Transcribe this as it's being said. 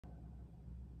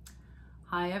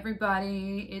Hi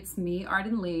everybody, it's me,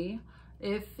 Arden Lee.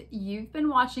 If you've been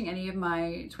watching any of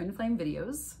my twin flame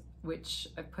videos, which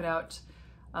I put out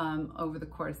over the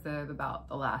course of about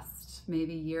the last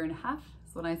maybe year and a half,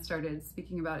 is when I started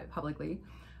speaking about it publicly,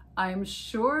 I'm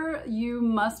sure you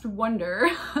must wonder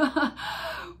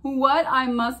what I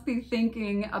must be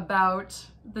thinking about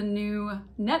the new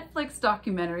Netflix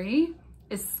documentary,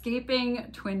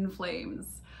 Escaping Twin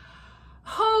Flames.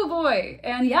 Oh boy,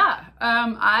 and yeah,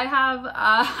 I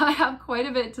have quite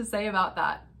a bit to say about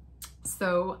that.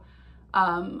 So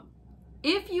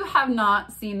if you have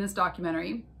not seen this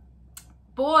documentary,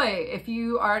 boy, if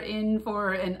you are in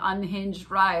for an unhinged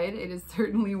ride, it is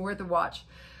certainly worth a watch.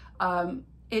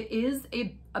 It is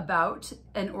about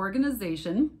an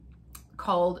organization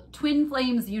called Twin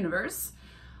Flames Universe,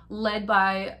 led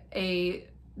by a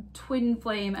twin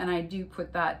flame, and I do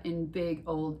put that in big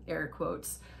old air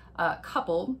quotes,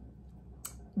 couple,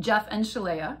 Jeff and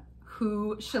Shalia,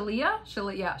 who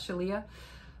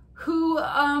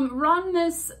run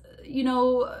this,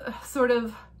 sort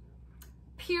of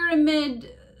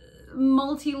pyramid,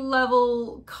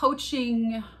 multi-level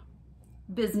coaching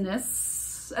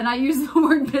business, and I use the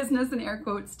word business in air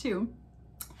quotes too,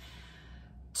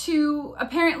 to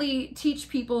apparently teach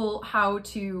people how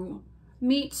to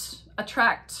meet,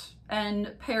 attract,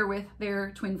 and pair with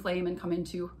their twin flame and come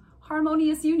into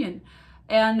harmonious union.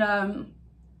 And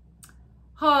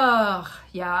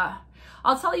yeah,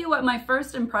 I'll tell you what my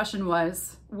first impression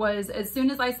was as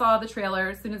soon as I saw the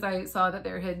trailer, as soon as I saw that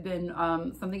there had been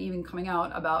something even coming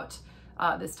out about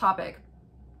this topic,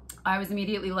 I was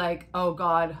immediately like, oh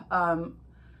God,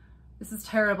 this is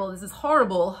terrible, this is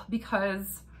horrible,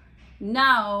 because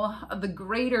now the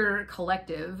greater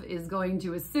collective is going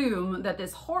to assume that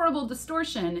this horrible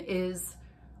distortion is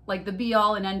like the be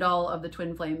all and end all of the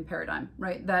twin flame paradigm,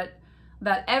 right? That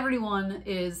everyone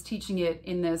is teaching it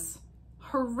in this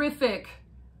horrific,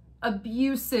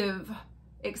 abusive,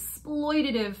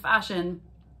 exploitative fashion,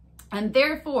 and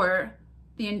therefore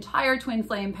the entire twin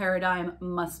flame paradigm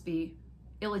must be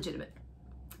illegitimate.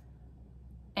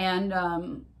 And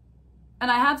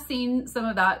I have seen some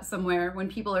of that somewhere when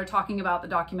people are talking about the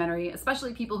documentary,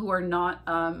 especially people who are not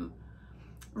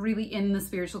really in the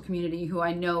spiritual community, who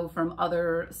I know from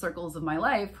other circles of my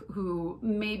life, who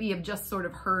maybe have just sort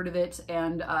of heard of it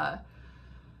and are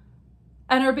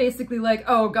basically like,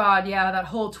 oh God, yeah, that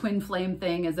whole twin flame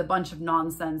thing is a bunch of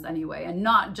nonsense anyway. And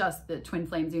not just the Twin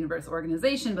Flames Universe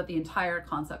organization, but the entire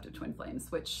concept of twin flames,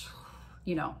 which,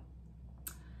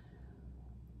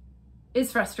 is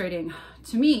frustrating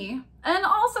to me. And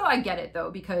also I get it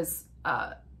though, because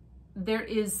there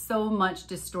is so much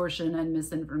distortion and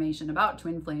misinformation about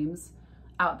twin flames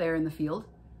out there in the field,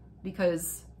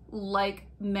 because like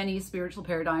many spiritual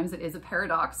paradigms, it is a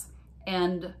paradox,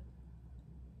 and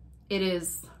it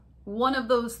is one of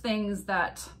those things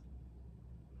that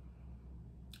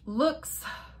looks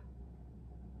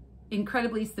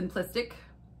incredibly simplistic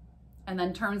and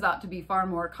then turns out to be far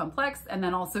more complex, and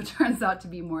then also turns out to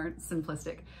be more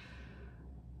simplistic,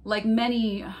 like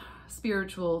many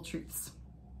spiritual truths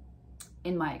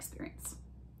in my experience.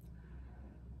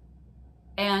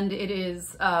 And it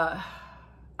is, I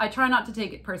try not to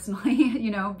take it personally,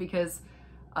 because,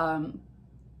 but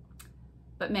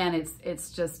man,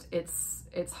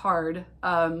 it's hard,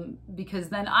 because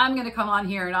then I'm going to come on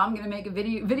here and I'm going to make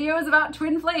videos about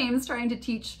twin flames, trying to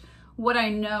teach what I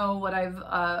know, what I've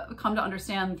come to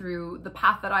understand through the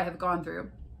path that I have gone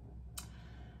through.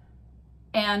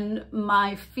 And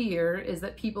my fear is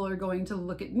that people are going to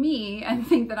look at me and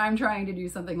think that I'm trying to do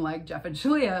something like Jeff and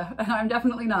Shalia, and I'm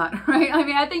definitely not, right? I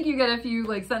mean, I think you get a few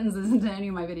like sentences into any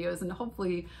of my videos, and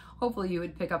hopefully you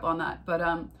would pick up on that.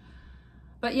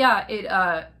 But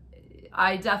yeah,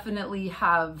 I definitely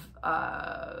have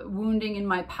wounding in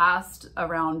my past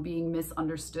around being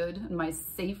misunderstood, and my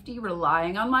safety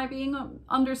relying on my being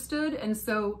understood. And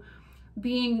so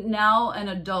being now an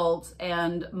adult,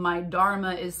 and my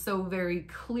dharma is so very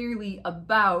clearly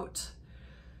about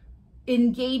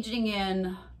engaging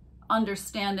in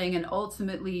understanding and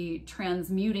ultimately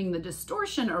transmuting the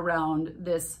distortion around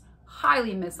this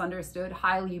highly misunderstood,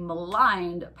 highly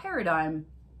maligned paradigm.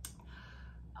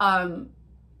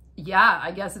 Yeah,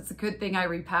 I guess it's a good thing I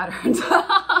repatterned,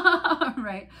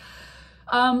 right?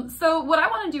 So what I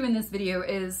want to do in this video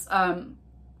is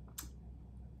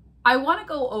I want to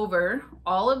go over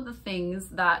all of the things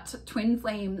that Twin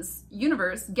Flames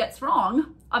Universe gets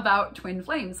wrong about twin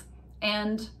flames.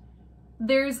 And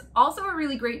there's also a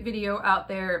really great video out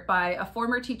there by a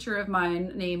former teacher of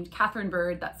mine named Catherine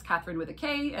Bird. That's Catherine with a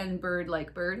K, and Bird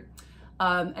like bird.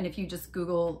 And if you just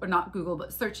Google, or not Google,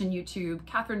 but search in YouTube,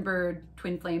 Catherine Bird,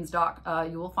 Twin Flames doc,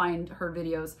 you will find her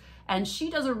videos. And she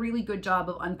does a really good job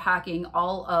of unpacking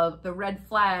all of the red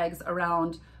flags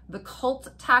around the cult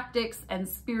tactics and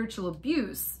spiritual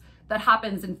abuse that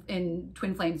happens in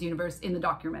Twin Flames universe in the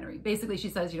documentary. Basically, she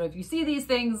says, you know, if you see these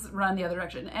things, run the other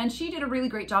direction. And she did a really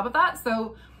great job of that.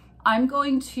 So I'm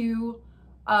going to,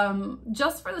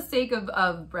 just for the sake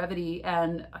of brevity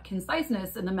and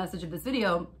conciseness in the message of this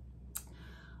video,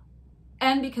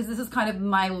 and because this is kind of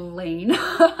my lane,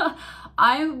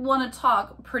 I want to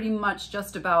talk pretty much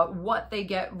just about what they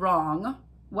get wrong,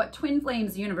 what Twin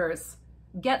Flames universe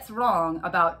gets wrong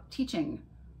about teaching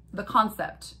the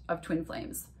concept of Twin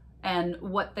Flames and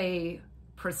what they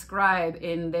prescribe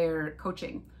in their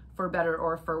coaching, for better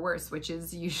or for worse, which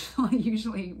is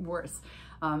usually worse,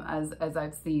 as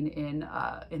I've seen in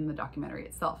the documentary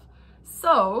itself.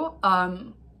 So,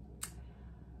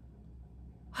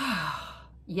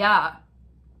 yeah.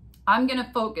 I'm gonna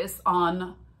focus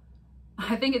on,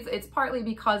 I think it's partly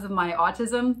because of my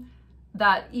autism,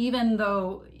 that even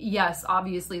though, yes,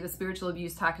 obviously the spiritual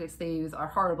abuse tactics they use are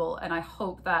horrible, and I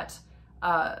hope that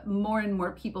more and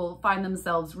more people find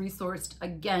themselves resourced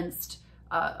against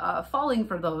falling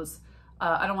for those.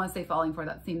 I don't want to say falling for,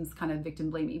 that seems kind of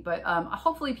victim blamey, but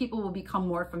hopefully people will become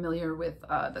more familiar with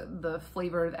the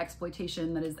flavor of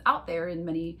exploitation that is out there in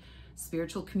many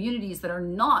spiritual communities that are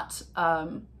not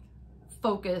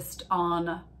focused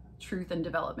on truth and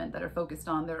development, that are focused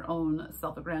on their own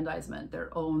self-aggrandizement,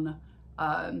 their own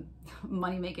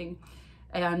money making.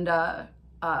 And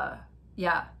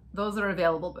yeah, those are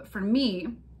available. But for me,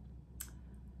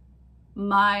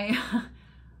 my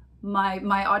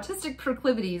autistic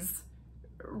proclivities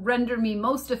render me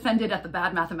most offended at the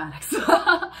bad mathematics.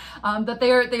 That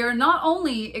they are not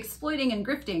only exploiting and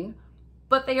grifting,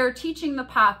 but they are teaching the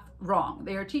path wrong.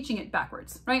 They are teaching it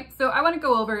backwards, right? So I want to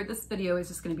go over, this video is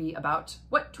just going to be about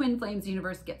what Twin Flames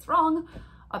universe gets wrong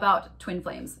about Twin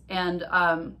Flames. And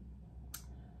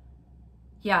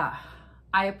yeah,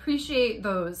 I appreciate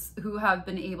those who have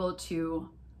been able to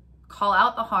call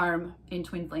out the harm in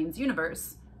Twin Flames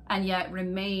universe and yet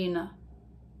remain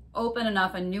open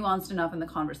enough and nuanced enough in the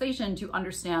conversation to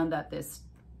understand that this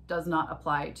does not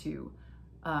apply to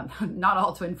not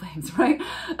all Twin Flames, right?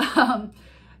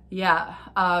 Yeah,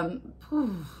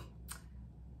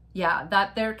 yeah,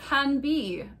 that there can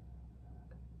be,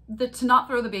 to not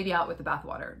throw the baby out with the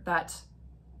bathwater, that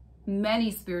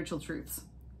many spiritual truths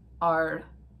are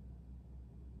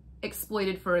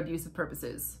exploited for abusive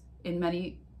purposes in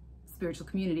many spiritual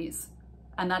communities.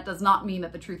 And that does not mean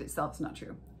that the truth itself is not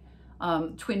true.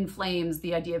 Twin flames,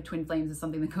 the idea of twin flames is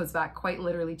something that goes back quite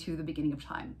literally to the beginning of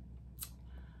time.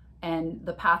 And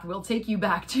the path will take you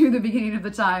back to the beginning of the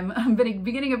time,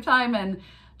 beginning of time, and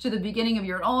to the beginning of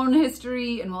your own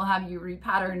history, and will have you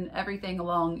repattern everything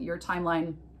along your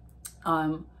timeline.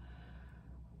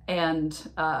 And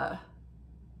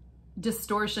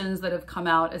distortions that have come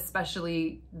out,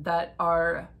 especially that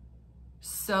are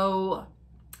so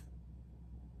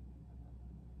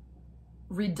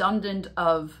redundant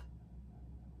of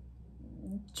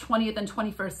 20th and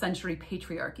 21st century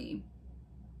patriarchy,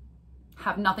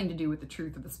 have nothing to do with the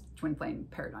truth of this twin flame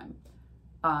paradigm.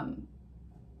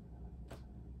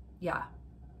 Yeah.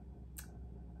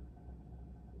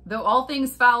 Though all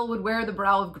things foul would wear the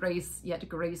brow of grace, yet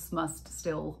grace must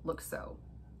still look so,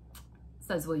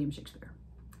 says William Shakespeare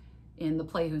in the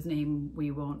play whose name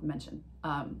we won't mention,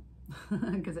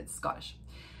 because it's Scottish.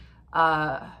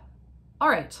 All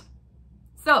right,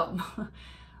 so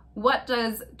what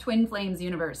does Twin Flames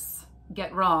universe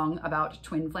get wrong about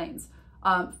twin flames?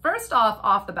 First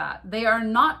off the bat, they are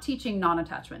not teaching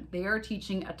non-attachment. They are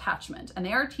teaching attachment, and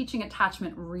they are teaching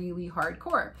attachment really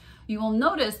hardcore. You will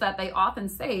notice that they often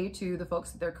say to the folks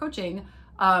that they're coaching,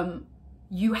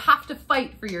 you have to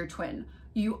fight for your twin.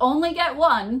 You only get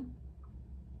one.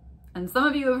 And some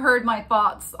of you have heard my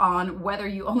thoughts on whether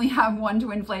you only have one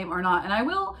twin flame or not. And I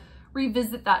will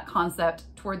revisit that concept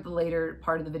toward the later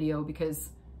part of the video, because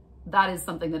that is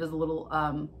something that is a little,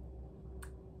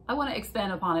 I want to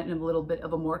expand upon it in a little bit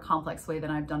of a more complex way than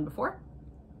I've done before.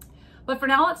 But for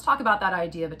now, let's talk about that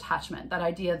idea of attachment, that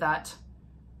idea that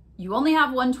you only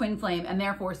have one twin flame, and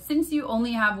therefore, since you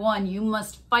only have one, you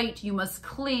must fight, you must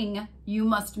cling, you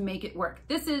must make it work.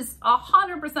 This is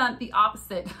 100% the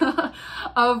opposite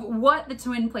of what the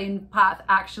twin flame path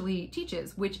actually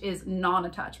teaches, which is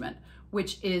non-attachment,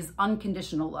 which is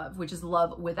unconditional love, which is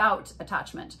love without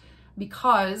attachment,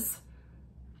 because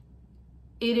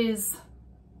it is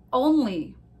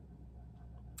only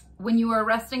when you are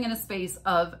resting in a space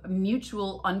of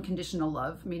mutual unconditional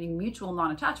love, meaning mutual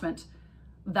non-attachment,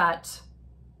 that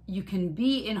you can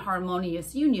be in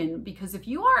harmonious union, because if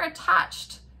you are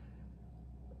attached,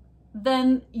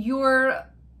 then your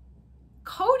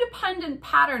codependent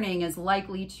patterning is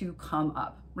likely to come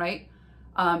up, right?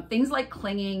 Things like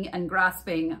clinging and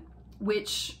grasping,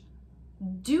 which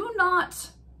do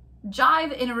not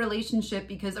jive in a relationship,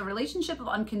 because a relationship of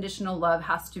unconditional love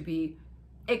has to be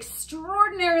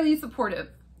extraordinarily supportive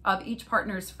of each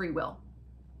partner's free will.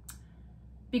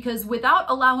 Because without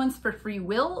allowance for free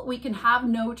will, we can have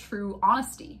no true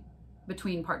honesty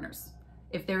between partners.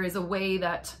 If there is a way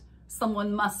that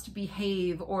someone must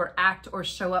behave or act or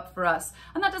show up for us,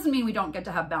 and that doesn't mean we don't get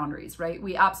to have boundaries, right?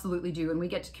 We absolutely do, and we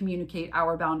get to communicate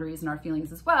our boundaries and our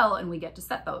feelings as well, and we get to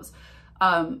set those.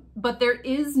 But there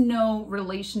is no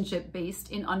relationship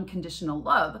based in unconditional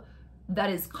love that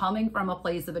is coming from a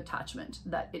place of attachment,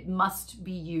 that it must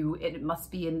be you, it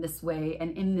must be in this way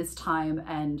and in this time.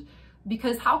 And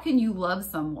because how can you love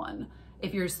someone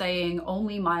if you're saying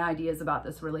only my ideas about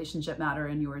this relationship matter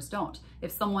and yours don't?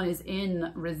 If someone is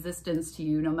in resistance to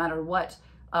you, no matter what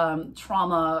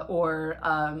trauma or,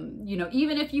 you know,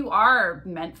 even if you are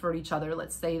meant for each other,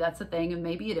 let's say that's a thing, and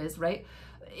maybe it is, right?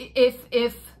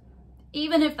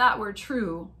 Even if that were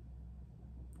true,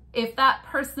 if that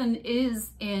person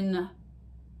is in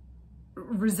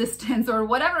resistance or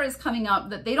whatever is coming up,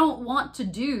 that they don't want to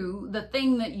do the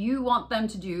thing that you want them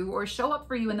to do or show up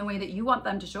for you in the way that you want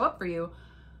them to show up for you,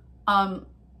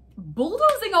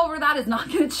 bulldozing over that is not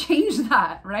going to change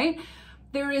that, right?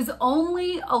 There is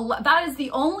only that is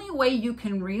the only way you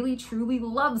can really truly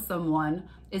love someone,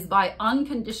 is by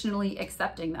unconditionally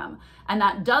accepting them. And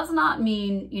that does not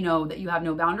mean, you know, that you have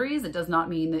no boundaries. It does not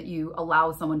mean that you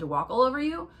allow someone to walk all over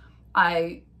you.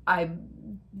 I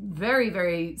very,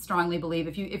 very strongly believe,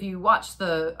 if you watch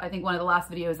I think one of the last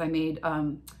videos I made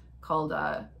called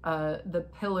The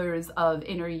Pillars of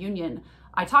Inner Union,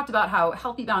 I talked about how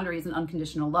healthy boundaries and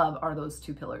unconditional love are those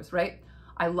two pillars, right?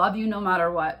 I love you no matter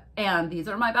what, and these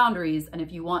are my boundaries, and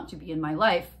if you want to be in my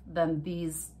life, then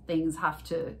these things have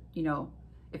to, you know,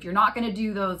 if you're not going to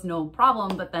do those, no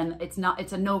problem, but then it's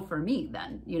a no for me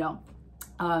then, you know?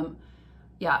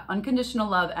 Yeah, unconditional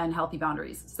love and healthy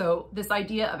boundaries. So this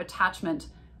idea of attachment,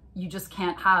 you just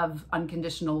can't have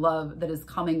unconditional love that is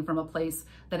coming from a place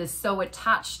that is so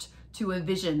attached to a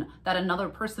vision that another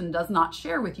person does not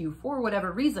share with you for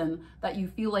whatever reason, that you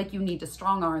feel like you need to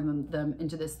strong arm them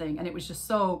into this thing. And it was just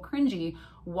so cringy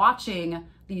watching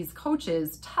these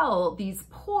coaches tell these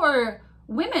poor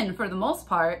women, for the most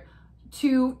part,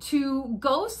 to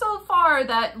go so far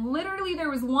that literally there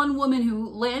was one woman who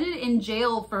landed in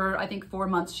jail for, I think, 4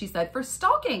 months, she said, for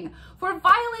stalking, for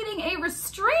violating a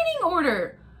restraining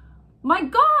order. My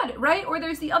God, right? Or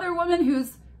there's the other woman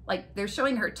who's like, they're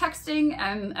showing her texting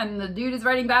and the dude is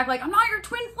writing back like, I'm not your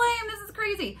twin flame, this is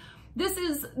crazy. This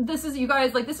is, you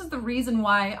guys, like, this is the reason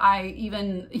why I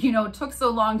even, you know, took so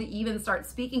long to even start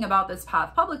speaking about this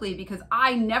path publicly, because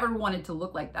I never wanted to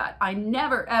look like that. I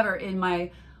never, ever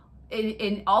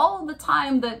in all the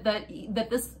time that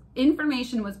this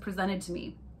information was presented to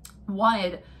me,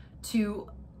 wanted to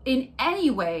in any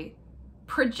way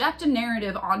project a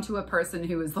narrative onto a person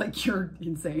who is like, you're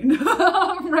insane,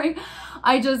 right?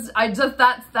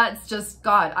 That's just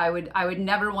God. I would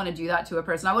never want to do that to a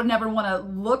person. I would never want to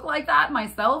look like that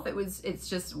myself. It's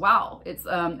just, wow.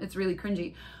 It's really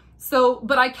cringy. So,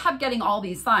 but I kept getting all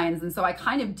these signs. And so I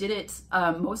kind of did it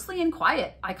mostly in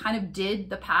quiet. I kind of did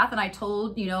the path, and I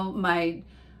told, you know,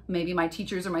 maybe my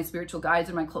teachers or my spiritual guides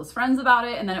or my close friends about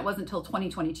it. And then it wasn't until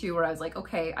 2022 where I was like,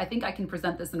 okay, I think I can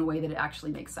present this in a way that it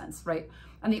actually makes sense, right?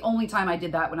 And the only time I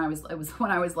did that was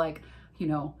when I was like, you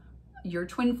know, your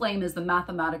twin flame is the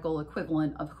mathematical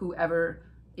equivalent of whoever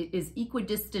is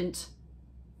equidistant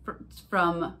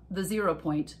from the 0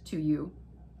 point to you.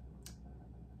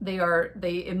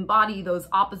 They embody those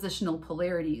oppositional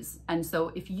polarities. And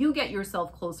so if you get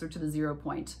yourself closer to the 0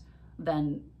 point,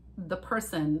 then the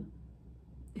person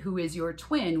who is your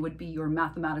twin would be your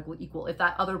mathematical equal. If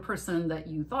that other person that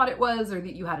you thought it was, or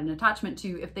that you had an attachment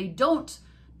to, if they don't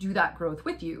do that growth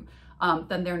with you,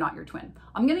 then they're not your twin.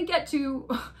 I'm gonna get to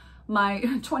my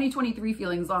 2023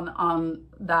 feelings on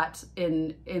that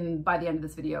by the end of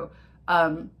this video.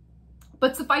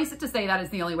 But suffice it to say, that is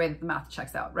the only way that the math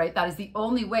checks out, right? That is the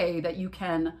only way that you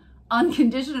can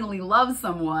unconditionally love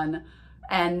someone.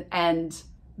 And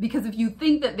because if you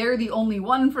think that they're the only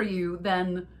one for you,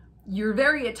 then you're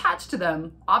very attached to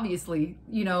them, obviously.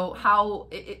 You know, how,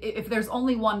 if there's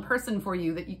only one person for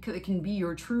you that can be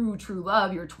your true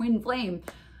love, your twin flame,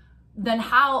 then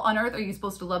how on earth are you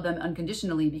supposed to love them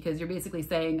unconditionally? Because you're basically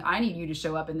saying, I need you to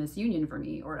show up in this union for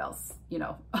me, or else, you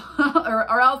know,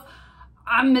 or else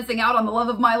I'm missing out on the love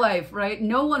of my life, right?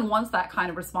 No one wants that kind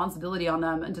of responsibility on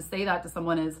them. And to say that to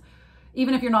someone is,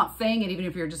 even if you're not saying it, even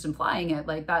if you're just implying it,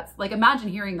 like that's like, imagine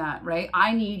hearing that, right?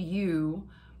 I need you.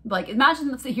 Like,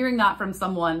 imagine hearing that from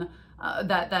someone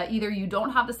that either you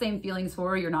don't have the same feelings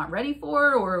for, you're not ready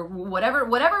for, or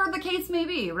whatever the case may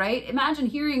be, right? Imagine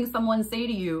hearing someone say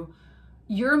to you,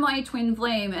 you're my twin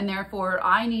flame, and therefore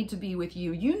I need to be with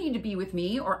you. You need to be with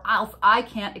me, or else I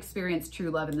can't experience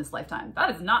true love in this lifetime.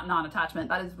 That is not non-attachment.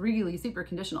 That is really super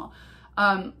conditional.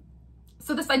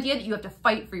 So this idea that you have to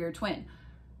fight for your twin.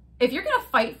 If you're gonna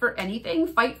fight for anything,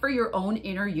 fight for your own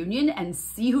inner union and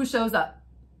see who shows up.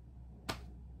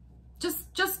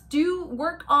 Just do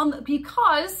work on,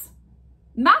 because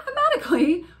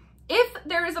mathematically, if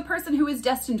there is a person who is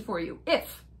destined for you,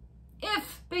 if,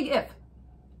 big if,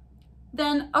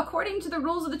 then according to the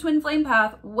rules of the twin flame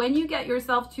path, when you get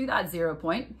yourself to that 0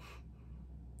 point,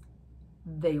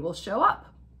 they will show up.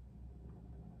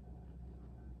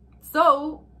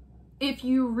 So if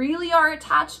you really are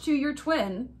attached to your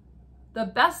twin, the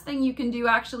best thing you can do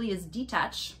actually is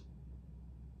detach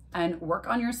and work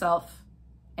on yourself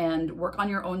and work on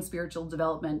your own spiritual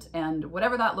development and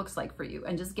whatever that looks like for you,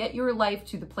 and just get your life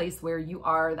to the place where you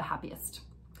are the happiest.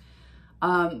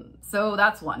 So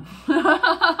that's one.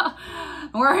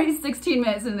 We're already 16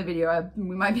 minutes in the video.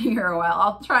 We might be here a while.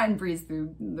 I'll try and breeze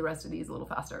through the rest of these a little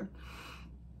faster.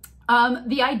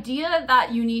 The idea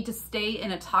that you need to stay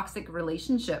in a toxic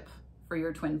relationship for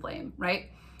your twin flame,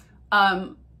 right?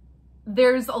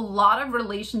 There's a lot of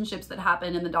relationships that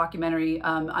happen in the documentary.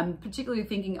 I'm particularly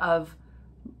thinking of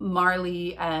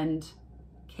Marley and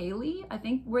Kaylee, I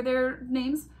think were their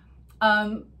names.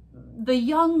 The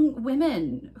young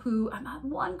women who,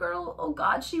 one girl, oh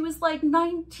God, she was like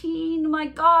 19, my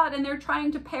God, and they're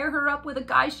trying to pair her up with a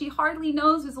guy she hardly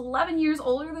knows who's 11 years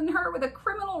older than her with a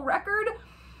criminal record.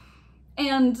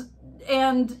 And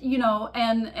you know,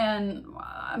 and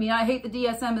I mean, I hate the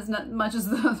DSM as much as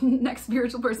the next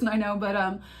spiritual person I know,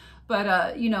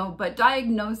 but you know, but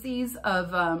diagnoses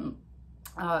of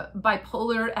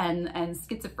bipolar and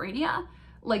schizophrenia,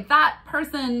 like that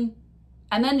person,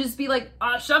 and then just be like,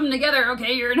 shove them together,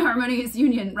 okay, you're in harmonious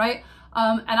union, right?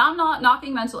 And I'm not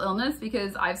knocking mental illness,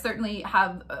 because I've certainly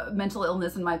have mental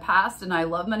illness in my past, and I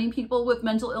love many people with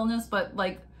mental illness, but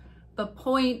like the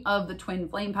point of the twin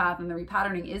flame path and the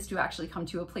repatterning is to actually come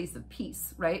to a place of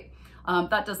peace, right?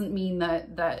 That doesn't mean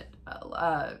that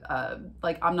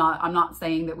like I'm not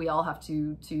saying that we all have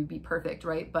to be perfect,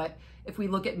 right? But if we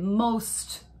look at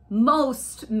most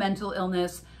mental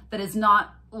illness that is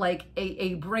not like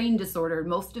a brain disorder,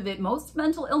 most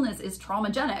mental illness is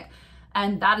traumagenic.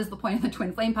 And that is the point of the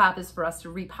twin flame path, is for us to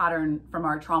repattern from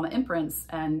our trauma imprints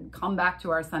and come back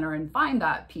to our center and find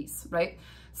that peace, right?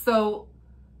 So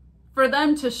for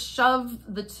them to shove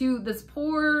this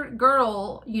poor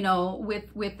girl, you know,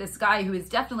 with this guy who is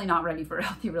definitely not ready for a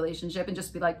healthy relationship, and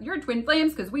just be like, you're twin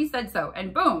flames because we said so,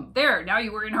 and boom, there, now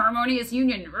you were in harmonious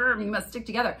union, you must stick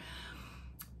together.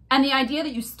 And the idea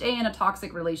that you stay in a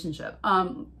toxic relationship,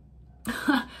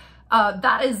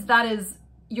 that is,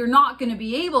 you're not going to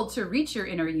be able to reach your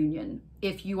inner union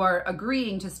if you are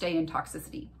agreeing to stay in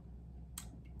toxicity.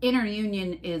 Inner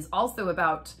union is also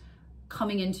about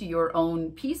coming into your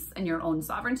own peace and your own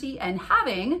sovereignty, and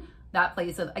having that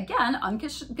place of, again,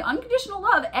 unconditional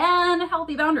love and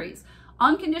healthy boundaries.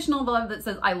 Unconditional love that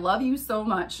says, I love you so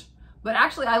much, but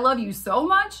actually I love you so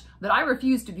much that I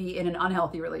refuse to be in an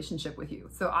unhealthy relationship with you.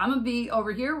 So I'm gonna be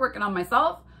over here working on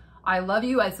myself. I love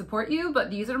you, I support you, but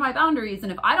these are my boundaries.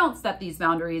 And if I don't set these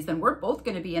boundaries, then we're both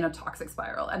gonna be in a toxic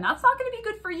spiral, and that's not gonna be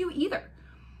good for you either.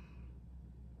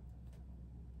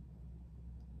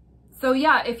 So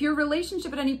yeah, if your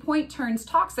relationship at any point turns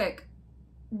toxic,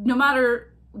 no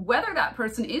matter whether that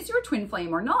person is your twin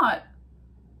flame or not,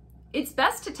 it's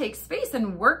best to take space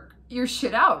and work your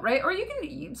shit out, right? Or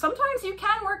sometimes you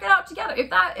can work it out together if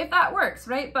that works,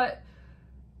 right? But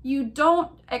you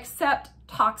don't accept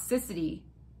toxicity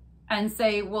and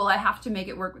say, well, I have to make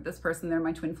it work with this person, they're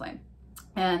my twin flame.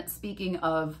 And speaking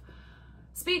of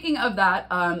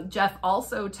that, Jeff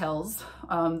also tells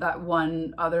that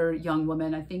one other young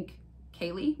woman, I think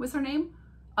Kaylee was her name,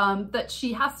 that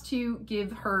she has to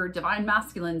give her divine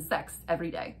masculine sex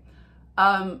every day.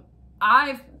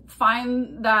 I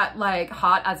find that like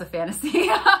hot as a fantasy,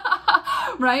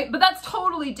 right? But that's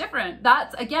totally different.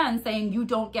 That's, again, saying you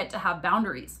don't get to have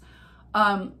boundaries.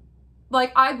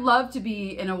 Like, I'd love to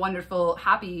be in a wonderful,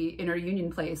 happy inner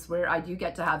union place where I do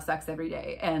get to have sex every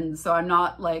day. And so I'm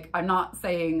not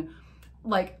saying,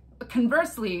 like,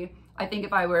 conversely, I think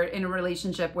if I were in a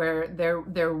relationship where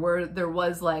there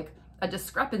was like a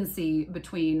discrepancy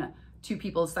between two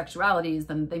people's sexualities,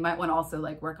 then they might want to also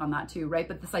like work on that too, right?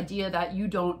 But this idea that you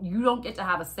don't get to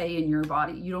have a say in your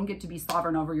body, you don't get to be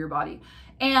sovereign over your body,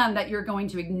 and that you're going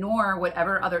to ignore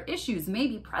whatever other issues may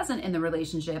be present in the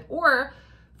relationship, or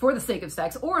for the sake of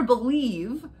sex, or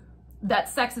believe that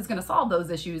sex is going to solve those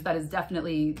issues, that is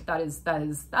definitely, that is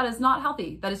not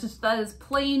healthy. That is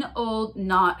plain old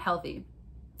not healthy.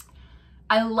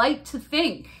 I like to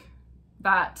think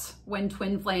that when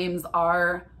twin flames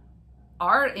are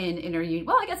in inner union,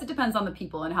 well, I guess it depends on the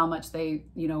people and how much they,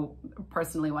 you know,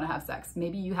 personally want to have sex.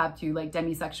 Maybe you have two like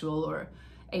demisexual or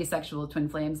asexual twin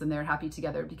flames and they're happy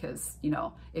together because, you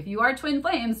know, if you are twin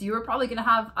flames, you are probably going to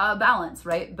have a balance,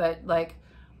 right? But like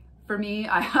for me,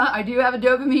 I do have a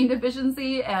dopamine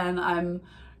deficiency, and I'm,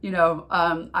 you know,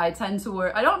 I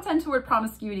don't tend toward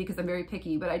promiscuity because I'm very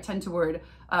picky, but I tend toward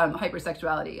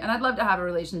hypersexuality. And I'd love to have a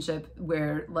relationship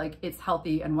where like it's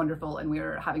healthy and wonderful and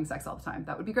we're having sex all the time.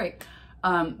 That would be great.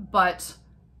 But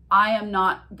I am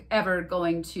not ever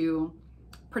going to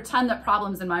pretend that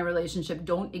problems in my relationship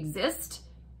don't exist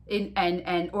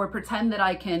or pretend that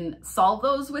I can solve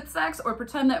those with sex, or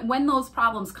pretend that when those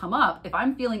problems come up, if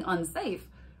I'm feeling unsafe,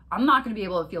 I'm not going to be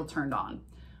able to feel turned on.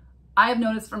 I have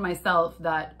noticed for myself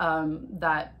that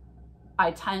that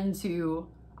I tend to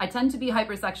be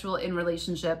hypersexual in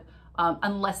relationship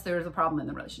unless there's a problem in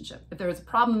the relationship. If there's a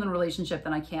problem in the relationship,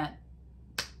 then I can't,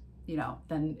 you know,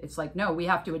 then it's like, no, we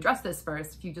have to address this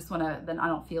first. If you just want to, then I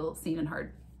don't feel seen and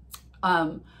heard.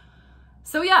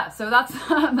 So yeah, so that's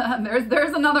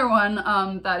there's another one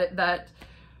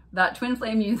that twin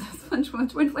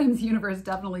flames universe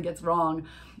definitely gets wrong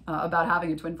about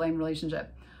having a twin flame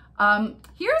relationship.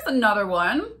 Here's another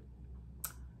one,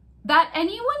 that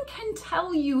anyone can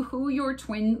tell you who your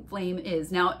twin flame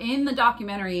is. Now, in the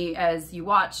documentary, as you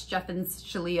watch Jeff and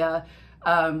Shalia,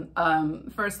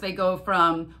 first they go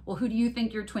from, well, who do you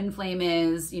think your twin flame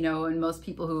is? You know, and most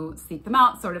people who seek them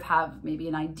out sort of have maybe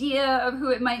an idea of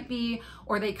who it might be,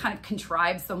 or they kind of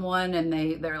contrive someone and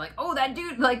they're like, oh, that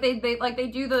dude, like they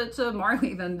do to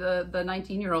Marley, then the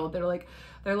 19-year-old, they're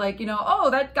like, you know, oh,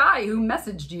 that guy who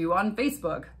messaged you on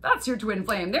Facebook, that's your twin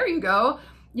flame. There you go.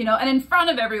 You know, and in front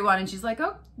of everyone, and she's like,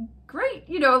 oh, great.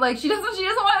 You know, like she doesn't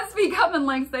want to speak up and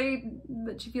like say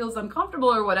that she feels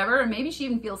uncomfortable or whatever. And maybe she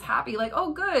even feels happy, like,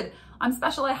 oh, good, I'm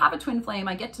special. I have a twin flame.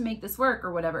 I get to make this work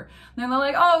or whatever. And then they're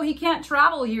like, oh, he can't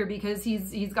travel here because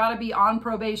he's got to be on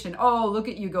probation. Oh, look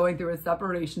at you going through a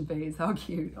separation phase. How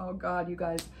cute. Oh God, you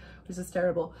guys, this is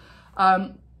terrible.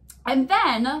 And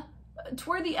then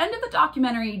toward the end of the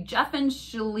documentary, Jeff and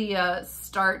Shalia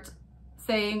start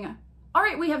saying, all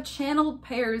right, we have channeled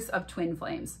pairs of twin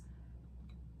flames,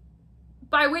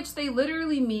 by which they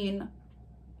literally mean,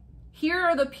 here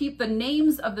are the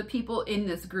names of the people in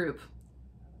this group,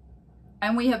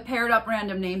 and we have paired up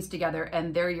random names together,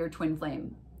 and they're your twin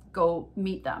flame. Go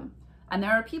meet them. And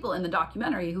there are people in the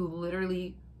documentary who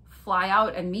literally fly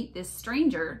out and meet this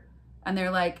stranger, and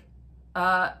they're like,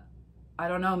 I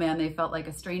don't know, man, they felt like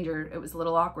a stranger. It was a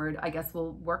little awkward. I guess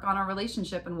we'll work on our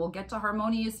relationship and we'll get to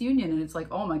harmonious union. And it's like,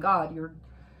 oh my God,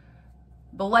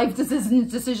 the life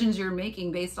decisions you're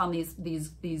making based on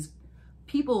these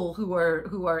people who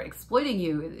are exploiting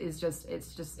you is just,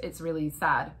 it's really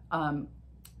sad.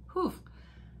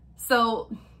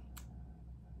 So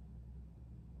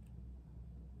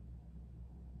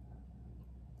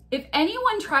if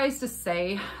anyone tries to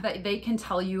say that they can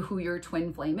tell you who your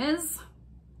twin flame is,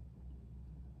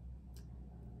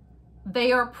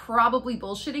 they are probably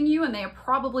bullshitting you, and they are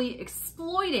probably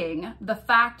exploiting the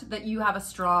fact that you have a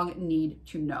strong need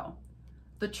to know.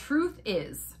 The truth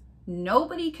is,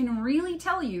 nobody can really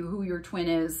tell you who your twin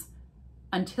is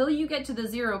until you get to the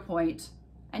 0 point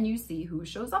and you see who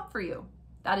shows up for you.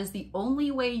 That is the only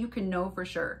way you can know for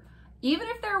sure. Even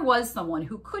if there was someone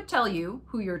who could tell you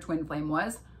who your twin flame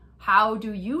was, how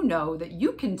do you know that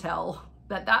you can tell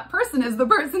that that person is the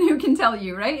person who can tell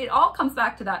you, right? It all comes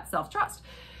back to that self-trust.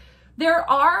 There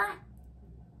are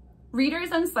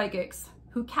readers and psychics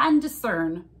who can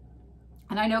discern,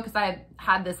 and I know because I have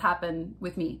had this happen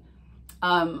with me,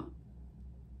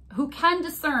 who can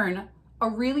discern a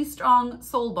really strong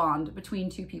soul bond between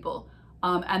two people.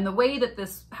 And the way that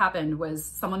this happened was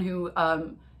someone who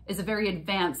is a very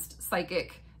advanced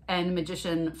psychic and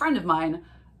magician friend of mine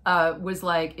was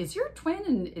like, is your twin,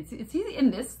 and is he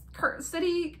in this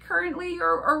city currently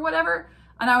or whatever?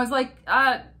 And I was like,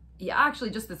 yeah, actually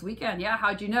just this weekend. Yeah,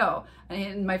 how'd you know?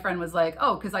 And my friend was like,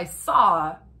 oh, because I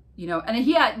saw, you know, and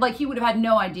he would have had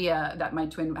no idea that my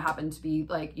twin happened to be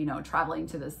like, you know, traveling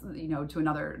to this, you know, to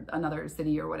another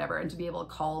city or whatever, and to be able to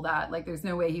call that, like, there's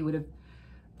no way he would have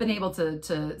been able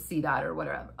to see that or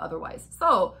whatever otherwise.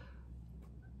 So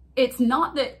it's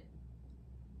not that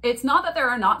it's not that there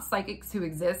are not psychics who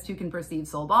exist who can perceive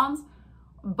soul bonds,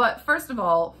 but first of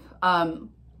all,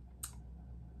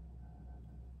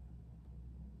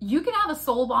 you can have a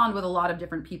soul bond with a lot of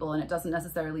different people, and it doesn't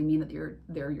necessarily mean that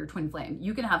they're your twin flame.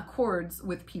 You can have cords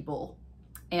with people,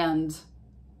 and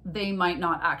they might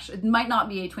not actually, it might not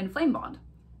be a twin flame bond.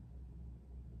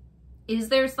 Is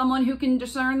there someone who can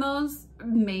discern those?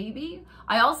 Maybe.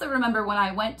 I also remember when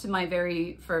I went to my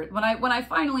very first, when I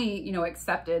finally, you know,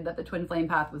 accepted that the twin flame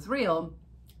path was real,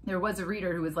 there was a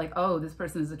reader who was like, oh, this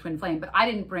person is a twin flame, but I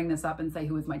didn't bring this up and say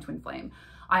who is my twin flame.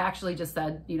 I actually just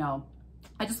said, you know,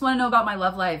 I just want to know about my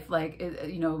love life. Like,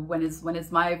 you know, when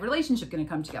is my relationship going to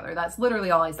come together? That's literally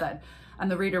all I said.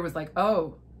 And the reader was like,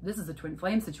 oh, this is a twin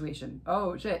flame situation.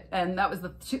 Oh shit. And that was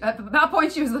at that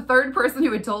point, she was the third person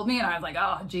who had told me. And I was like,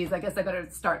 oh geez, I guess I better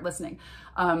start listening.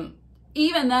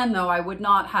 Even then though, I would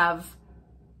not have,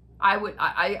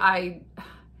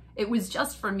 it was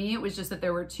just, for me, it was just that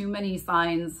there were too many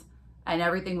signs and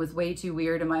everything was way too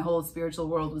weird and my whole spiritual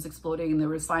world was exploding and there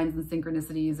were signs and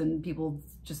synchronicities and people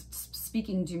just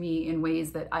speaking to me in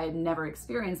ways that I had never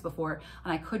experienced before,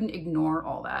 and I couldn't ignore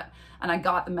all that. And I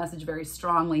got the message very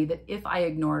strongly that if I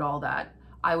ignored all that,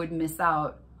 I would miss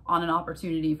out on an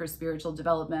opportunity for spiritual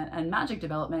development and magic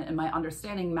development and my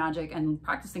understanding magic and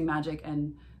practicing magic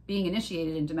and being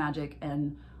initiated into magic,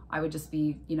 and I would just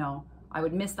be, you know, I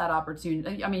would miss that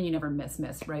opportunity. I mean, you never miss,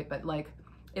 right? But like,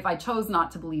 if I chose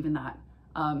not to believe in that,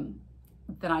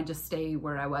 then I just stay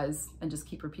where I was and just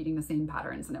keep repeating the same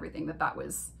patterns and everything that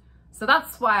was. So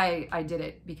that's why I did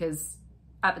it, because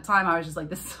at the time I was just like,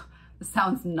 this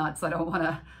sounds nuts. I don't want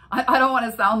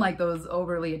to sound like those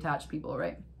overly attached people,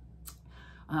 right?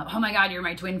 Oh my God, you're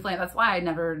my twin flame. That's why I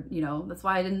never, you know, that's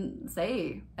why I didn't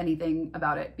say anything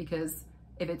about it, because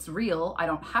if it's real, I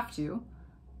don't have to.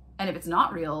 And if it's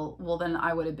not real, well, then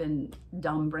I would have been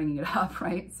dumb bringing it up,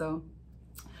 right? So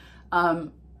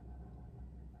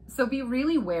be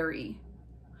really wary.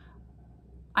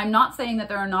 I'm not saying that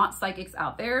there are not psychics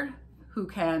out there who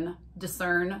can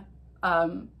discern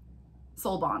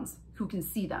soul bonds, who can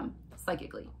see them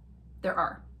psychically. There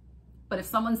are. But if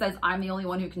someone says, I'm the only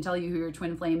one who can tell you who your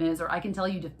twin flame is, or I can tell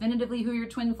you definitively who your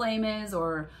twin flame is,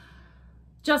 or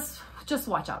just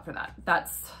watch out for that.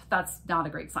 That's not a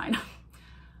great sign.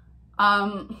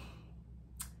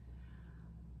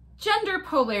 Gender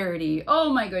polarity. Oh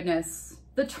my goodness.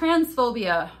 The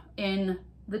transphobia in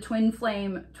the Twin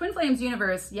Flames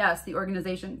universe. Yes, the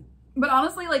organization. But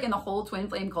honestly, like in the whole twin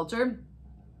flame culture,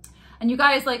 and you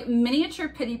guys, like, miniature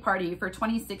pity party for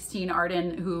 2016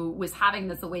 Arden, who was having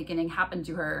this awakening happen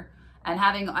to her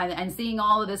and seeing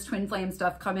all of this twin flame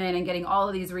stuff come in and getting all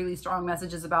of these really strong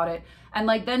messages about it. And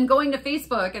like then going to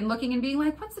Facebook and looking and being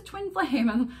like, what's a twin flame?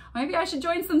 And maybe I should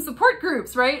join some support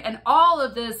groups, right? And all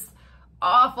of this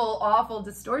awful, awful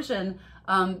distortion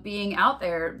being out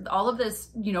there, all of this,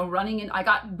 you know, running in. I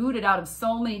got booted out of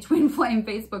so many twin flame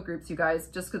Facebook groups, you guys,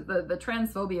 just because the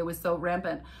transphobia was so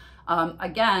rampant.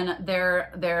 Again,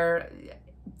 they're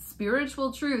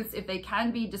spiritual truths, if they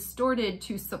can be distorted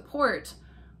to support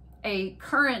a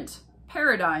current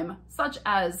paradigm, such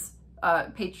as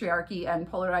patriarchy and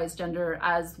polarized gender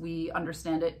as we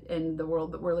understand it in the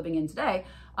world that we're living in today,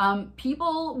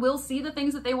 people will see the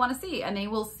things that they want to see, and they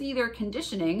will see their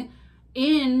conditioning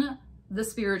in the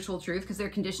spiritual truth because their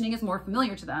conditioning is more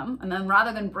familiar to them. And then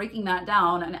rather than breaking that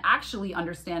down and actually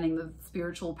understanding the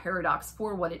spiritual paradox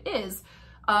for what it is,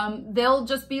 they'll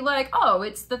just be like, oh,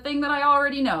 it's the thing that I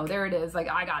already know. There it is. Like,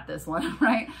 I got this one,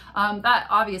 right? That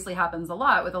obviously happens a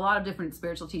lot with a lot of different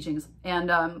spiritual teachings,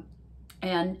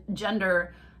 and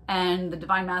gender and the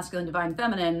divine masculine, divine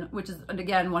feminine, which is,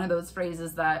 again, one of those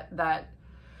phrases that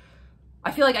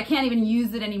I feel like I can't even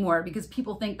use it anymore because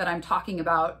people think that I'm talking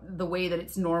about the way that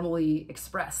it's normally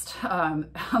expressed,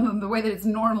 the way that it's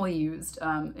normally used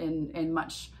in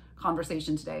much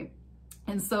conversation today.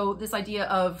 And so this idea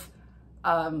of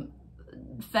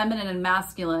feminine and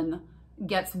masculine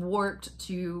gets warped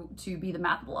to be the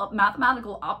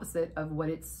mathematical opposite of what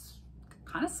it's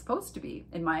kind of supposed to be,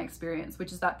 in my experience,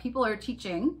 which is that people are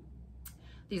teaching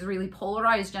these really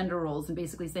polarized gender roles and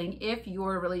basically saying, if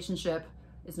your relationship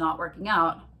is not working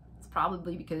out, it's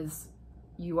probably because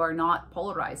you are not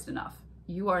polarized enough.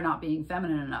 You are not being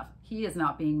feminine enough. He is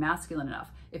not being masculine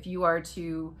enough. If you are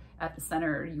too at the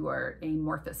center, you are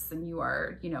amorphous and you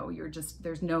are, you know, you're just,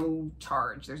 there's no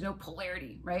charge, there's no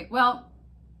polarity, right? Well,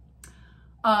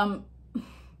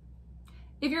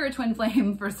 if you're a twin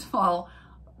flame, first of all,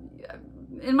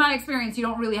 in my experience, you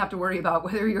don't really have to worry about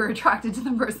whether you're attracted to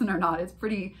the person or not. It's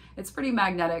pretty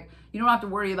magnetic. You don't have to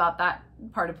worry about that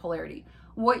part of polarity.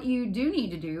 what you do need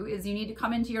to do is you need to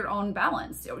come into your own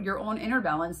balance, your own inner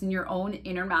balance, and your own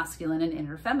inner masculine and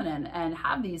inner feminine, and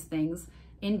have these things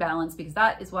in balance, because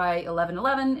that is why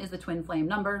 1111 is the twin flame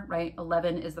number, right?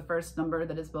 11 is the first number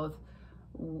that is both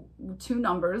two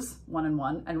numbers, 1 and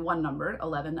 1, and one number,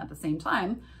 11, at the same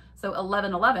time. So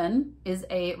 1111 is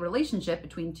a relationship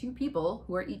between two people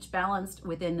who are each balanced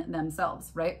within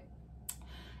themselves, right?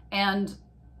 And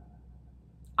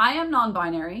I am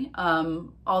non-binary,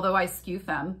 although I skew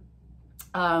femme.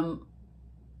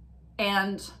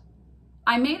 And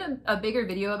I made a bigger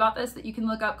video about this that you can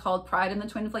look up called Pride in the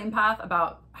Twin Flame Path,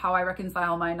 about how I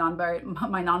reconcile my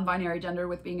non-binary gender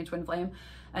with being a twin flame.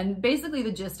 And basically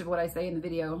the gist of what I say in the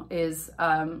video is,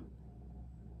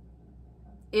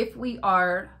 if we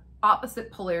are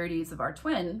opposite polarities of our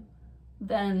twin,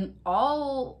 then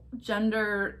all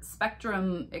gender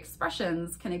spectrum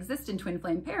expressions can exist in twin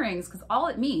flame pairings, because all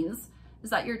it means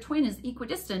is that your twin is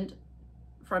equidistant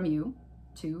from you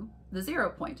to the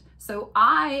 0 point. So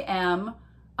I am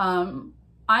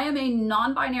a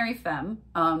non-binary femme.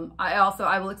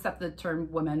 I will accept the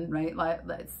term woman, right? Like,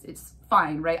 it's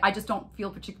fine, right? I just don't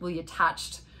feel particularly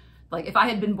attached. Like, if I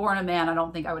had been born a man, I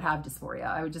don't think I would have dysphoria.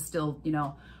 I would just still, you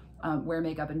know, wear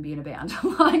makeup and be in a band.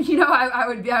 Like, you know, I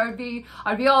would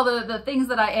be all the things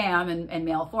that I am in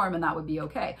male form, and that would be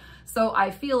okay. So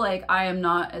I feel like I am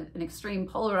not an extreme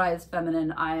polarized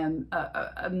feminine. I am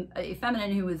a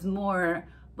feminine who is more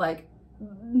like,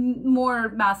 more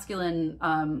masculine,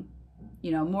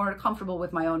 you know, more comfortable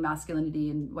with my own masculinity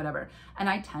and whatever. And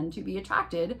I tend to be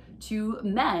attracted to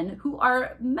men who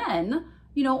are men,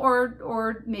 you know,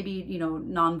 or maybe, you know,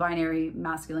 non-binary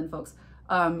masculine folks,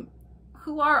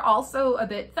 who are also a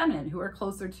bit feminine, who are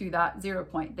closer to that 0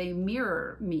 point. They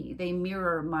mirror me, they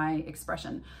mirror my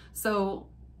expression. So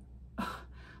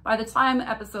by the time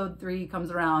episode 3 comes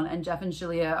around and Jeff and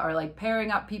Shilia are like pairing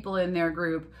up people in their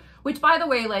group, which, by the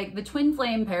way, like, the twin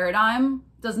flame paradigm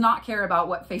does not care about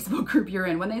what Facebook group you're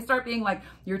in. When they start being like,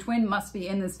 your twin must be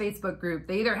in this Facebook group,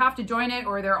 they either have to join it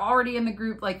or they're already in the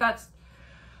group. Like, that's,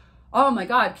 oh my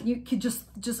God, can just,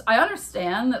 I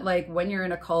understand that, like, when you're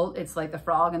in a cult, it's like the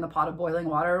frog in the pot of boiling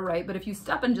water, right? But if you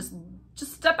step and just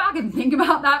step back and think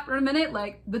about that for a minute,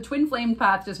 like, the twin flame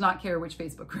path does not care which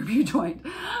Facebook group you joined.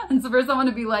 And so for someone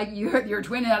to be like, your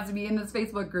twin has to be in this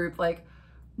Facebook group, like,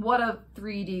 what a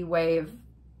 3D way of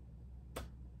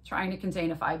trying to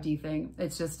contain a 5D thing.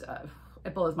 It's just,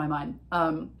 it blows my mind.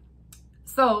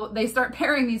 So they start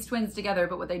pairing these twins together,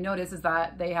 but what they notice is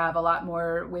that they have a lot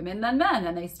more women than men,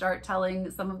 and they start telling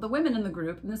some of the women in the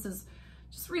group, and this is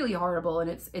just really horrible, and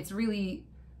it's really,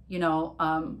 you know,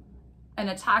 an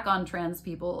attack on trans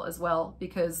people as well,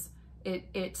 because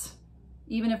it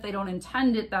even if they don't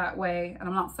intend it that way, and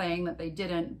I'm not saying that they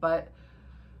didn't, but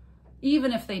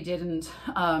even if they didn't,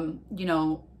 you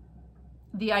know,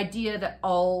 the idea that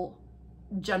all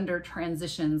gender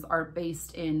transitions are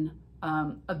based in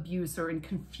abuse or in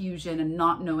confusion and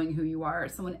not knowing who you are,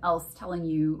 someone else telling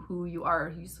you who you are,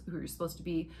 who you're supposed to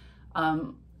be,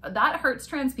 that hurts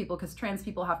trans people, because trans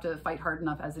people have to fight hard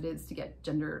enough as it is to get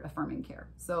gender affirming care.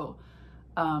 So,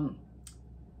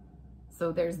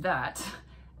 so there's that.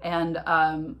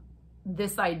 And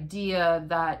this idea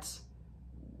that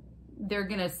they're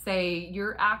gonna say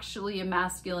you're actually a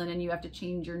masculine and you have to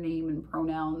change your name and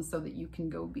pronouns so that you can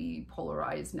go be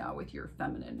polarized now with your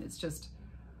feminine. It's just,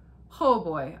 oh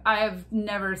boy, I have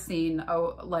never seen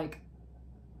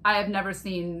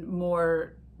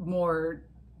more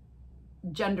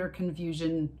gender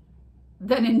confusion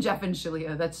than in Jeff and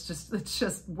Shilia. It's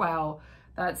just wow.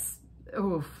 That's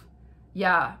oof.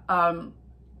 Yeah.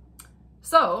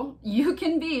 So you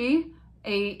can be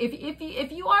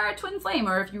if you are a twin flame,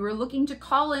 or if you were looking to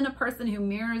call in a person who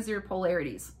mirrors your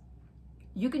polarities,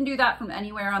 you can do that from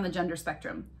anywhere on the gender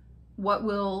spectrum. What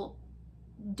will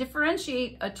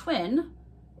differentiate a twin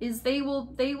is they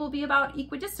will be about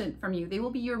equidistant from you. They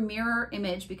will be your mirror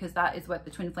image, because that is what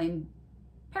the twin flame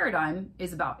paradigm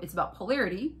is about. It's about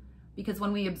polarity, because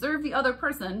when we observe the other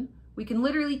person, we can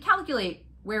literally calculate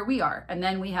where we are, and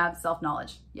then we have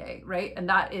self-knowledge. Yay, right? And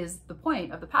that is the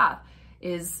point of the path,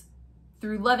 is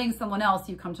through loving someone else,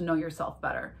 you come to know yourself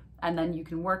better. And then you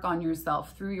can work on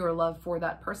yourself through your love for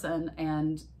that person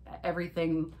and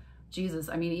everything. Jesus,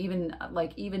 I mean,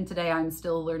 even today, I'm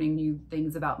still learning new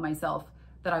things about myself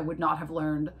that I would not have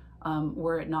learned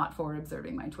were it not for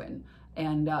observing my twin.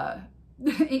 And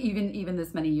even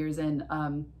this many years in,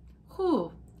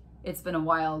 it's been a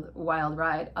wild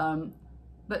ride.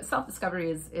 But self-discovery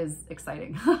is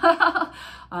exciting.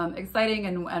 Exciting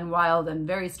and wild and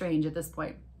very strange at this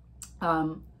point.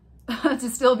 To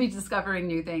still be discovering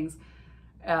new things.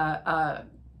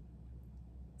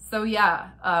 So yeah,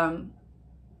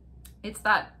 It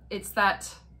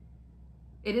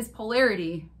is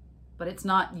polarity, but it's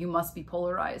not you must be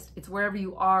polarized. It's wherever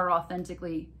you are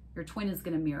authentically, your twin is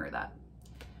going to mirror that.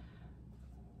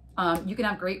 You can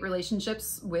have great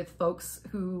relationships with folks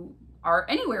who are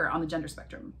anywhere on the gender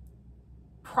spectrum.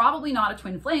 Probably not a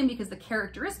twin flame, because the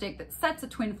characteristic that sets a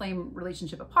twin flame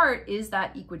relationship apart is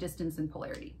that equidistance and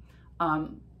polarity.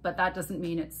 But that doesn't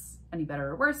mean it's any better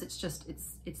or worse. It's just,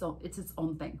 it's its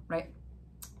own thing, right?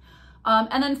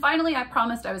 And then finally, I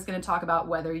promised I was going to talk about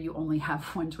whether you only have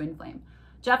one twin flame.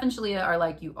 Jeff and Shalia are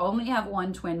like, you only have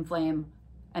one twin flame,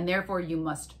 and therefore you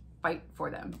must fight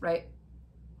for them, right?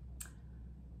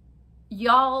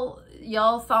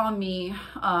 Y'all saw me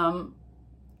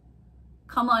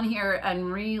come on here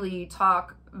and really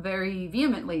talk very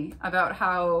vehemently about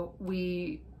how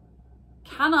we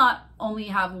cannot only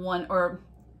have one, or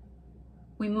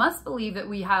we must believe that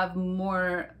we have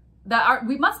more,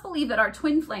 we must believe that our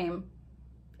twin flame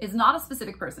is not a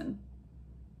specific person,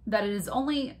 that it is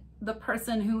only the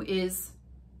person who is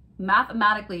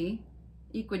mathematically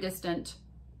equidistant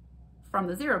from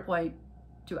the 0 point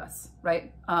to us,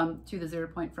 right? To the 0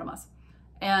 point from us.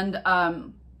 And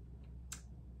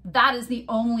that is the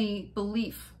only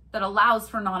belief that allows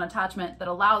for non-attachment, that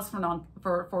allows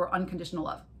for unconditional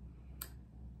love.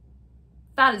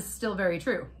 That is still very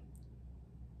true,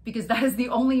 because that is the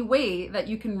only way that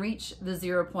you can reach the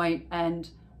 0 point, and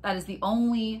that is the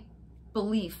only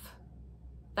belief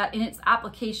that in its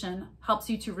application helps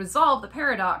you to resolve the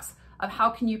paradox of how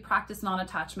can you practice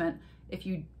non-attachment if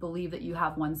you believe that you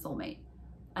have one soulmate.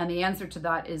 And the answer to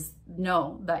that is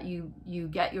no, that you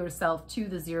get yourself to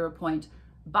the 0 point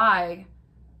by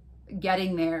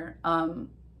getting there,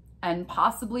 and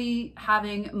possibly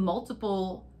having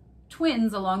multiple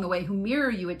twins along the way who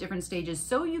mirror you at different stages,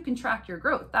 so you can track your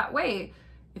growth. That way,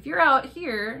 if you're out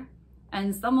here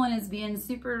and someone is being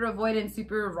super avoidant,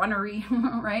 super runnery,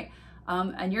 right?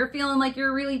 And you're feeling like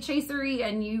you're really chasery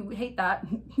and you hate that,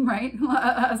 right?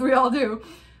 As we all do,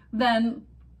 then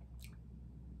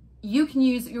you can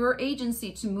use your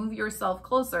agency to move yourself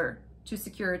closer to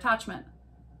secure attachment.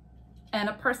 And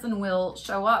a person will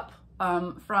show up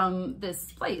from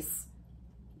this place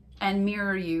and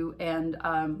mirror you, and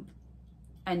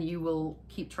you will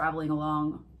keep traveling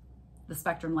along the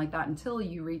spectrum like that until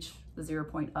you reach the 0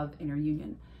 point of inner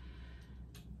union.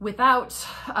 Without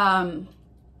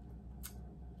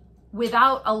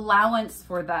allowance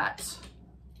for that,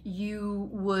 you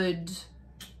would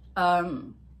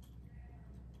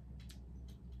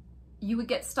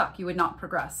get stuck. You would not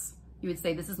progress. You would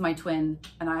say, this is my twin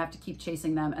and I have to keep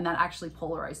chasing them. And that actually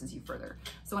polarizes you further.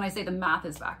 So when I say the math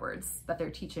is backwards that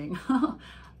they're teaching,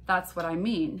 that's what I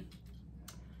mean.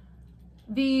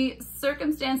 The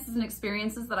circumstances and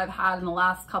experiences that I've had in the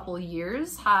last couple of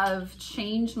years have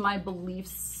changed my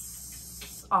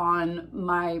beliefs on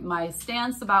my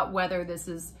stance about whether this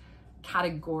is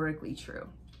categorically true.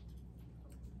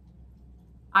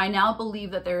 I now believe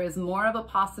that there is more of a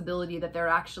possibility that there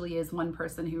actually is one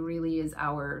person who really is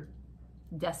our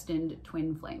destined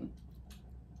twin flame.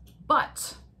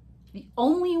 But the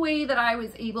only way that I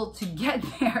was able to get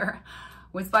there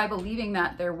was by believing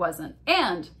that there wasn't.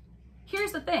 And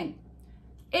here's the thing.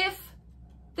 If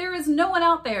there is no one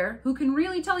out there who can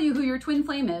really tell you who your twin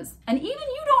flame is, and even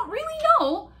you don't really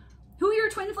know who your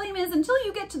twin flame is until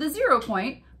you get to the 0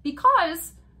 point,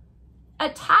 because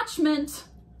attachment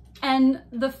and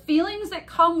the feelings that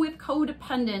come with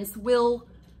codependence will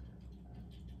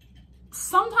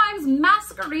sometimes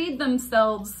masquerade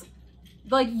themselves,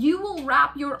 like you will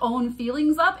wrap your own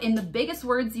feelings up in the biggest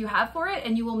words you have for it,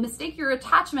 and you will mistake your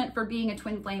attachment for being a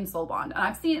twin flame soul bond. And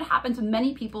I've seen it happen to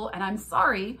many people, and I'm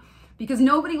sorry, because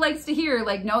nobody likes to hear,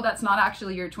 like, no, that's not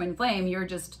actually your twin flame. You're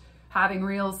just having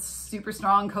real super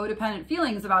strong codependent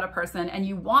feelings about a person, and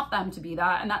you want them to be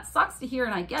that, and that sucks to hear,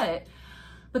 and I get it.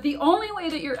 But the only way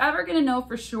that you're ever going to know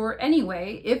for sure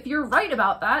anyway, if you're right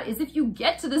about that, is if you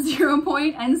get to the 0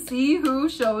 point and see who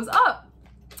shows up.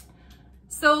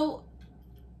 So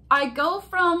I go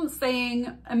from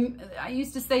saying, I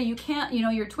used to say you can't,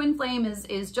 your twin flame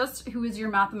is just who is your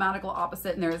mathematical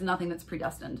opposite, and there is nothing that's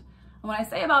predestined. And what I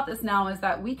say about this now is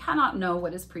that we cannot know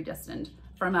what is predestined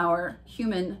from our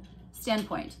human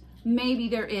standpoint. Maybe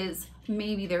there is,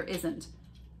 maybe there isn't.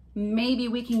 Maybe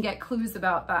we can get clues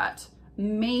about that.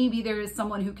 Maybe there is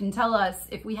someone who can tell us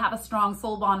if we have a strong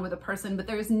soul bond with a person, but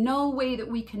there is no way that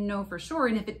we can know for sure.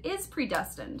 And if it is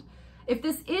predestined, if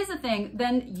this is a thing,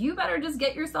 then you better just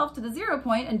get yourself to the 0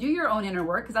 point and do your own inner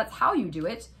work, because that's how you do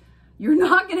it. You're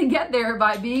not going to get there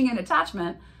by being in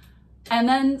attachment, and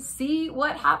then see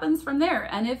what happens from there.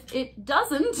 And if it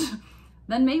doesn't,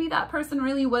 then maybe that person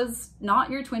really was not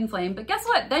your twin flame. But guess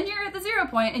what? Then you're at the 0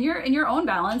 point and you're in your own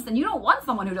balance, and you don't want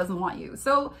someone who doesn't want you.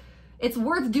 So it's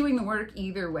worth doing the work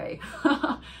either way.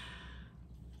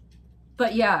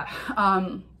 But yeah,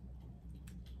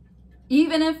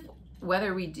 even if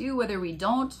whether we do, whether we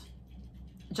don't,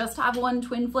 just have one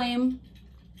twin flame,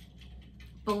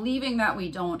 believing that we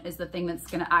don't is the thing that's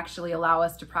going to actually allow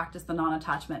us to practice the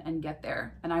non-attachment and get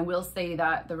there. And I will say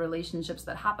that the relationships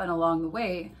that happen along the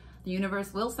way, the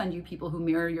universe will send you people who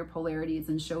mirror your polarities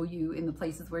and show you in the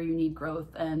places where you need growth.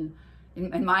 And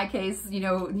in my case,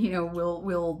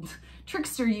 will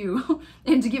trickster you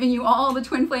into giving you all the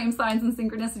twin flame signs and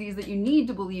synchronicities that you need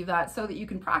to believe that, so that you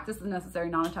can practice the necessary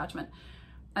non-attachment.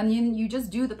 And then you just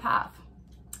do the path.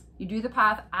 You do the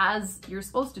path as you're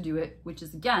supposed to do it, which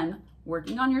is, again,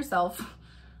 working on yourself,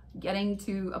 getting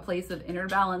to a place of inner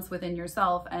balance within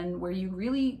yourself, and where you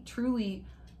really, truly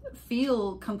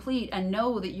feel complete and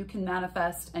know that you can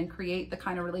manifest and create the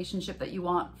kind of relationship that you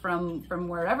want from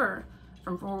wherever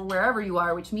you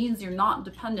are, which means you're not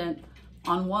dependent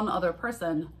on one other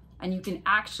person, and you can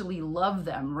actually love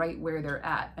them right where they're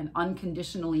at and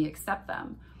unconditionally accept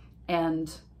them,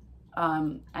 and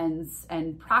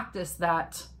practice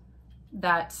that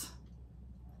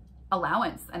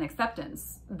allowance and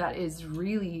acceptance that is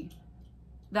really,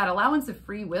 that allowance of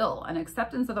free will and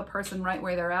acceptance of a person right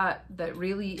where they're at, that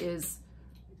really is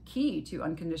key to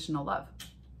unconditional love.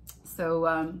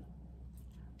 So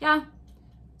yeah.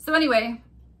 So anyway,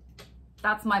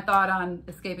 that's my thought on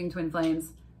escaping twin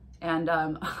flames. And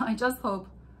I just hope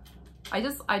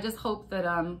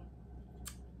that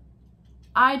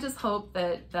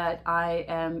I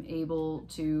am able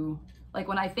to, like,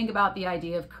 when I think about the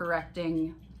idea of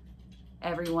correcting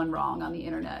everyone wrong on the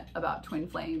internet about twin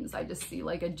flames, I just see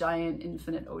like a giant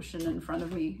infinite ocean in front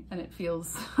of me, and it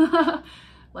feels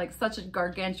like such a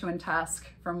gargantuan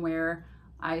task from where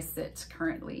I sit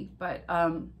currently. But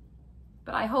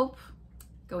I hope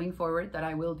going forward that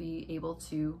I will be able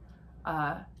to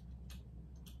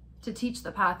teach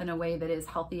the path in a way that is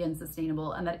healthy and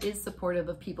sustainable, and that is supportive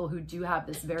of people who do have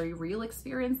this very real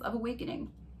experience of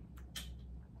awakening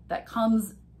that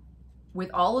comes with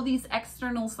all of these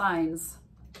external signs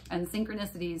and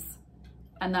synchronicities,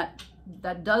 and that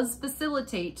does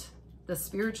facilitate the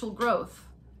spiritual growth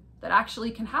that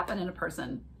actually can happen in a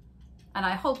person. And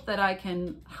I hope that I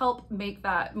can help make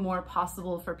that more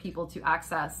possible for people to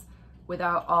access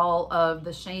without all of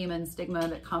the shame and stigma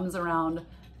that comes around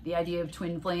the idea of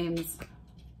twin flames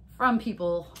from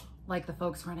people like the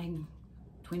folks running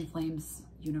Twin Flames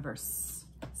Universe.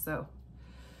 So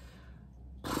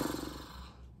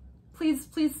please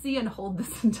see and hold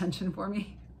this intention for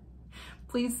me.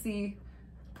 Please see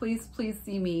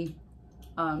me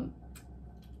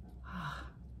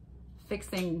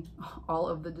fixing all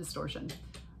of the distortion.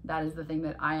 That is the thing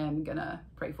that I am gonna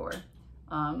pray for.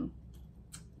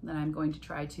 That I'm going to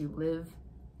try to live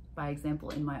by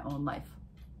example in my own life.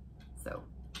 So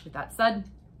with that said,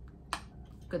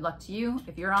 good luck to you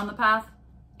if you're on the path,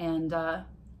 and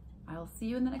I'll see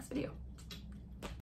you in the next video.